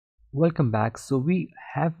Welcome back. So we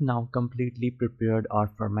have now completely prepared our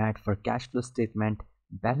format for cash flow statement,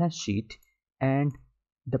 balance sheet, and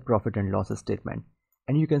the profit and loss statement.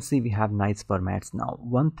 And you can see we have nice formats now.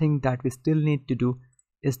 One thing that we still need to do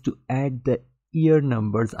is to add the year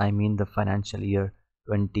numbers, I mean the financial year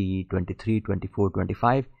 2023, 24,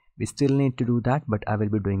 25. We still need to do that, but I will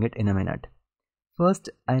be doing it in a minute. First,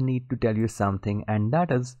 I need to tell you something, and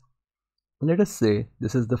that is, let us say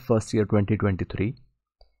this is the first year 2023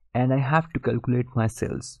 and I have to calculate my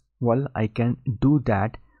sales. Well, I can do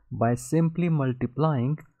that by simply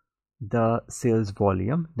multiplying the sales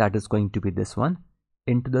volume, that is going to be this one,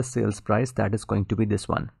 into the sales price, that is going to be this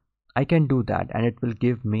one. I can do that and it will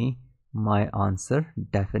give me my answer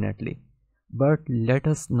definitely. But let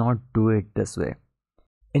us not do it this way.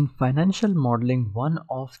 In financial modeling, one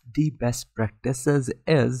of the best practices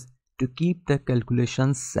is to keep the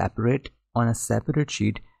calculations separate on a separate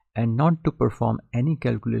sheet and not to perform any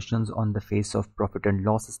calculations on the face of profit and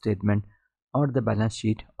loss statement or the balance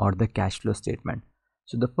sheet or the cash flow statement.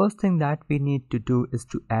 So the first thing that we need to do is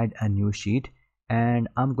to add a new sheet, and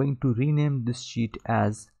I'm going to rename this sheet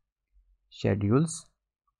as schedules.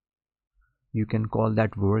 You can call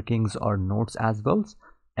that workings or notes as well,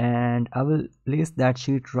 and I will place that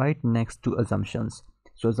sheet right next to assumptions.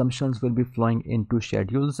 So assumptions will be flowing into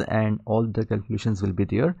schedules and all the calculations will be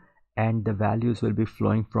there, and the values will be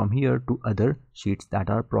flowing from here to other sheets that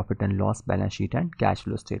are profit and loss, balance sheet, and cash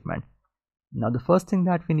flow statement. Now the first thing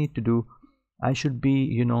that we need to do, I should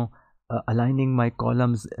be aligning my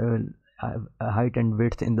columns height and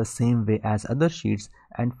width in the same way as other sheets,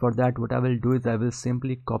 and for that what I will do is I will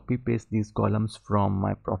simply copy paste these columns from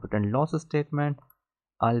my profit and loss statement.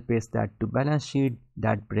 I'll paste that to balance sheet.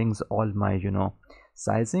 That brings all my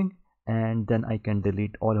sizing, and then I can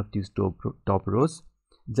delete all of these top rows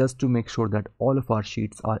just to make sure that all of our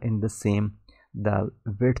sheets are in the same, the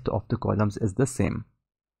width of the columns is the same.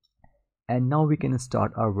 And now we can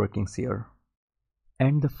start our workings here.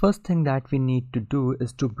 And the first thing that we need to do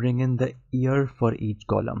is to bring in the year for each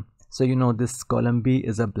column. So this column B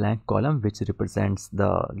is a blank column which represents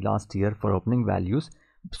the last year for opening values.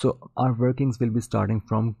 So our workings will be starting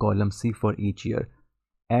from column C for each year.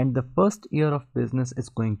 And the first year of business is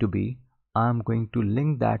going to be, I'm going to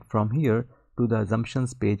link that from here to the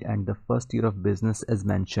assumptions page, and the first year of business is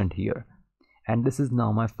mentioned here. And this is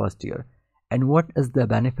now my first year. And what is the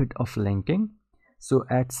benefit of linking? So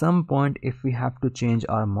at some point, if we have to change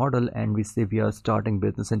our model and we say we are starting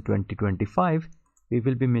business in 2025, we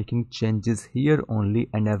will be making changes here only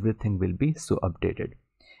and everything will be so updated.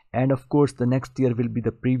 And of course the next year will be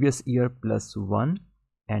the previous year plus 1,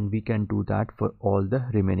 and we can do that for all the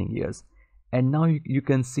remaining years. And now you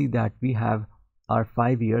can see that we have our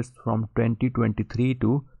 5 years from 2023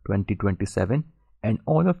 to 2027, and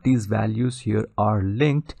all of these values here are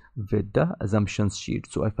linked with the assumptions sheet.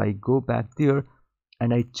 So if I go back there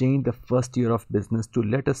and I change the first year of business to,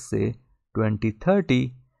 let us say,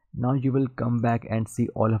 2030, now you will come back and see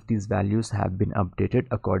all of these values have been updated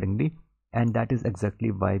accordingly, and that is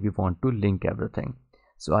exactly why we want to link everything.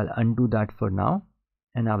 So I'll undo that for now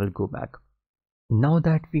and I will go back. Now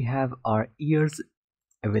that we have our years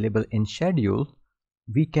available in schedule,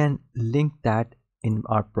 we can link that in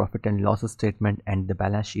our profit and loss statement and the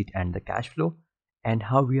balance sheet and the cash flow. And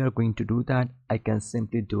how we are going to do that, I can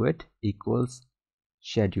simply do it equals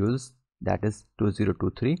schedules, that is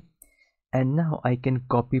 2023, and now I can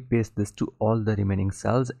copy paste this to all the remaining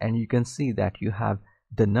cells, and you can see that you have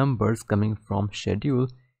the numbers coming from schedule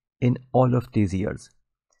in all of these years.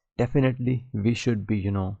 Definitely we should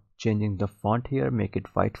be changing the font here, make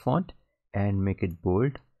it white font and make it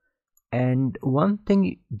bold. And one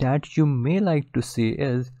thing that you may like to see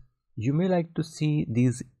is, you may like to see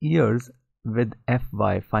these years with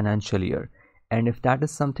FY, financial year. And if that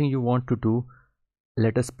is something you want to do,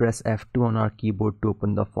 let us press F2 on our keyboard to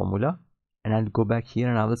open the formula, and I'll go back here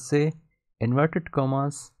and I will say inverted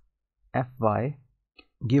commas FY,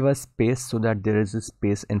 give us space so that there is a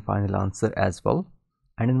space in final answer as well,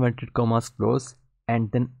 and inverted commas close,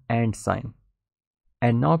 and then and sign,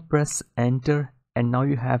 and now press enter, and now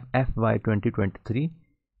you have FY 2023.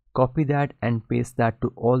 Copy that and paste that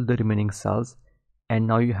to all the remaining cells, and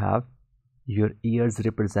now you have your years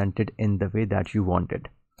represented in the way that you wanted.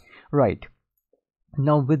 Right,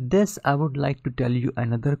 now with this I would like to tell you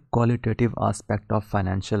another qualitative aspect of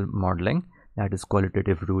financial modeling, that is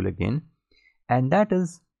qualitative rule again, and that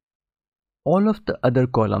is all of the other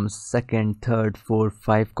columns, second, third, fourth,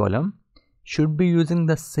 5 column, should be using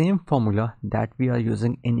the same formula that we are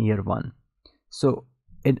using in year 1. So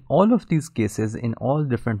in all of these cases, in all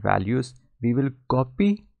different values, we will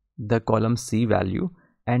copy the column C value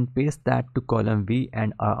and paste that to column V,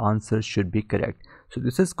 and our answer should be correct. So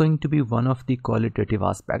this is going to be one of the qualitative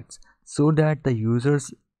aspects, so that the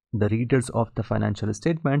users, the readers of the financial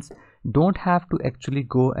statements, don't have to actually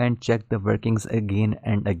go and check the workings again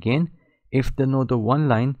and again. If they know the one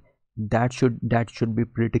line, that should be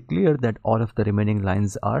pretty clear that all of the remaining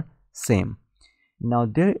lines are same. Now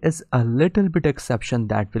there is a little bit exception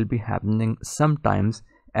that will be happening sometimes,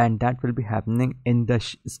 and that will be happening in the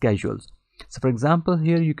schedules. So for example,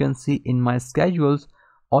 here you can see in my schedules,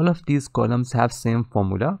 all of these columns have same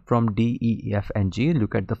formula from D, E, F and G.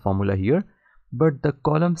 Look at the formula here, but the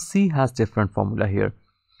column C has different formula here.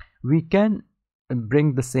 We can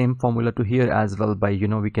bring the same formula to here as well by,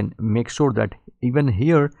 we can make sure that even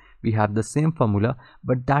here we have the same formula,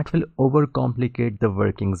 but that will overcomplicate the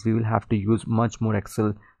workings. We will have to use much more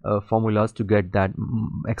Excel formulas to get that,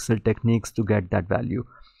 Excel techniques to get that value.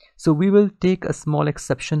 So we will take a small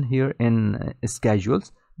exception here in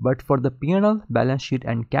schedules, but for the P&L, balance sheet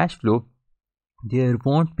and cash flow, there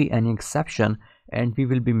won't be any exception, and we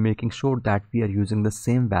will be making sure that we are using the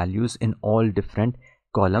same values in all different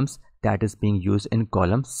columns that is being used in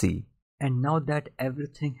column C. And now that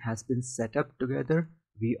everything has been set up together,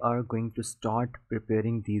 we are going to start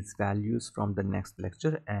preparing these values from the next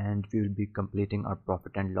lecture, and we will be completing our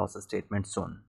profit and loss statement soon.